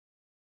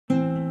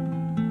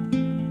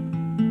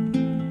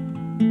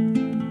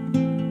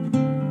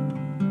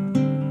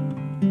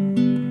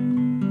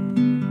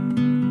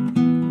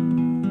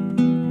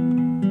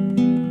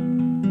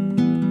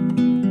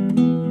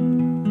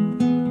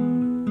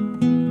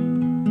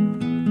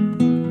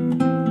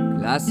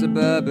glass of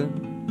bourbon,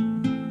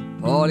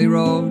 poorly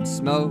rolled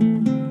smoke,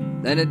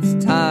 then it's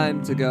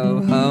time to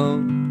go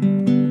home.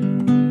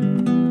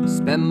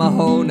 Spend my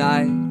whole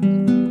night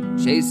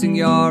chasing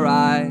your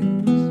eyes,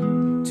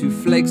 2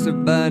 flakes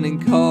of burning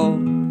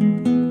coal.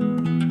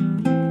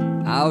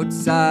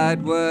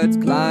 Outside words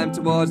climb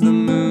towards the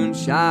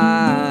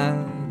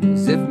moonshine,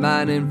 as if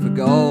mining for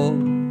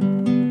gold.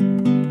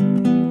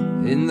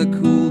 In the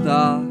cool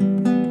dark,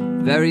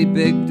 very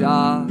big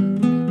dark,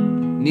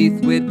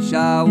 neath which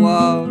I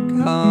walk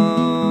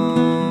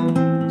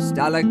home.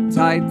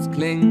 Stalactites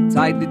cling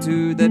tightly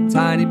to the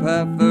tiny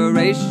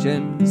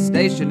perforations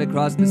stationed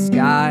across the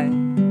sky.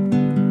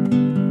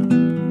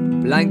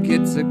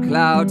 Blankets of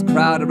clouds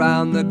crowd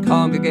around the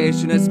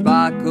congregation as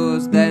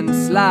sparkles then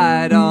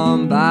slide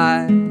on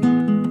by.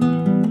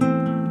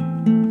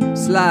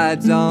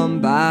 Slides on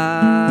by,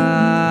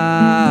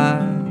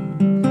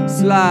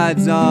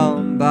 slides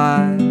on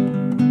by.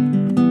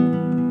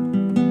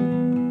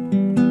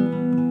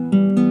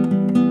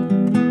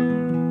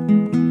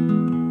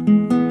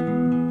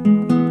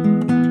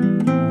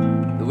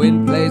 The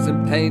wind plays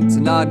and paints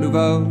an art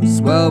nouveau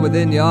swirl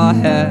within your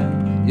hair.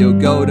 You'll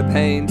go to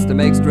pains to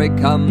make straight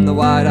come the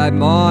wide-eyed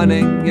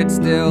morning, yet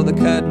still the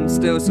curtain's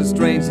still so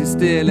strangely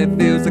still. It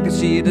feels like a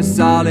sheet of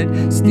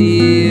solid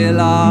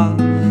steel or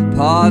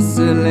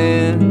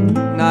porcelain.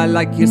 I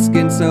like your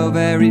skin so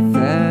very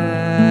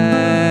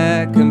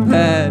fair,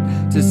 compared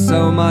to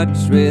so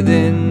much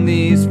within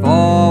these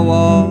 4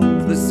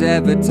 walls. The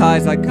severed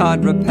ties I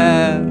can't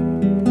repair.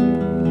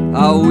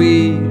 I'll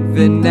weave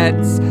in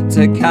nets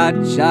to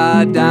catch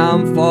our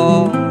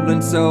downfall,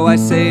 and so I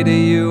say to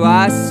you,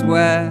 I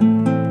swear,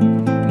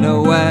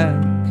 nowhere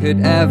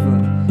could ever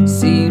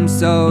seem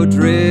so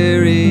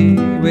dreary.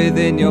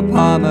 Within your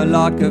palm a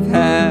lock of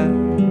hair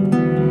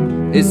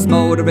is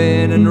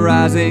smouldering and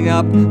rising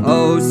up,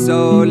 oh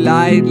so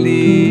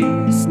lightly,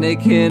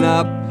 snaking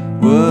upwards,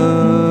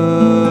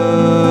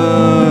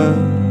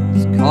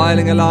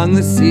 coiling along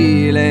the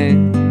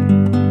ceiling.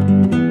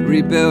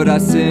 Rebuild our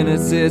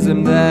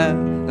cynicism there,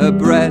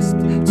 abreast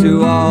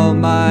to all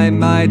my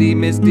mighty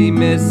misty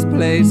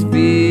misplaced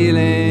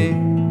feelings.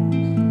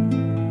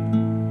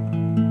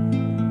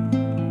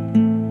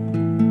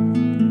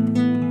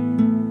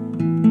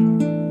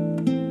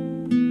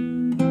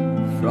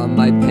 From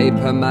my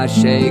paper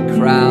mache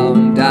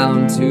crown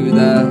down to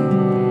the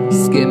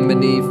skin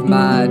beneath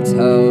my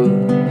toes.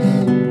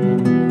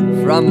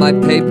 From my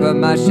paper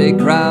mache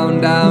crown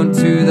down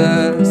to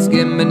the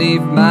skin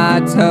beneath my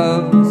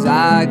toes,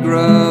 I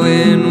grow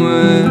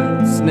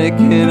inward,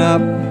 snaking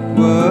upwards,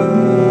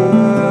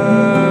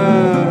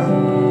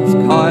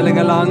 coiling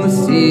along the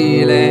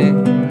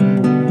ceiling,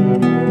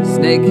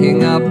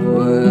 snaking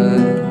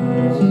upwards,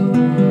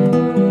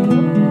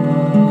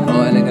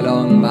 coiling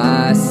along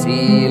my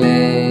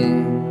ceiling.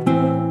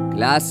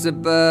 Glass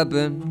of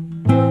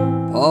bourbon,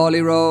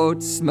 poorly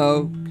rolled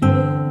smoke,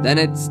 then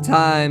it's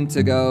time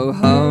to go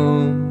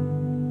home.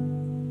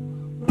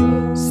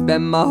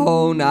 Spend my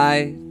whole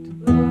night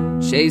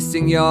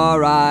chasing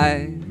your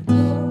eyes,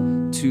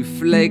 2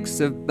 flakes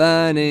of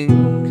burning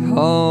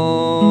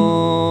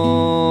coal.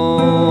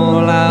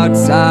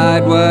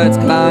 Outside words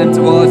climb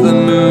towards the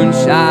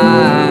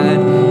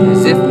moonshine,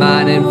 as if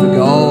mining for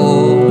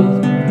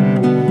gold.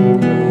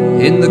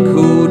 In the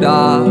cool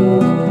dark,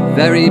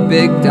 very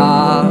big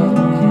dark,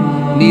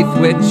 neath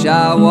which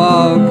I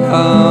walk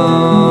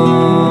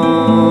home.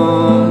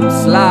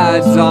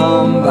 Slides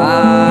on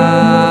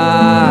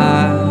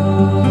by,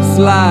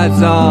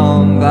 slides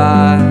on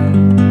by,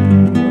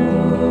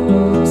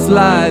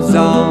 slides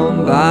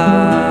on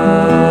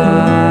by.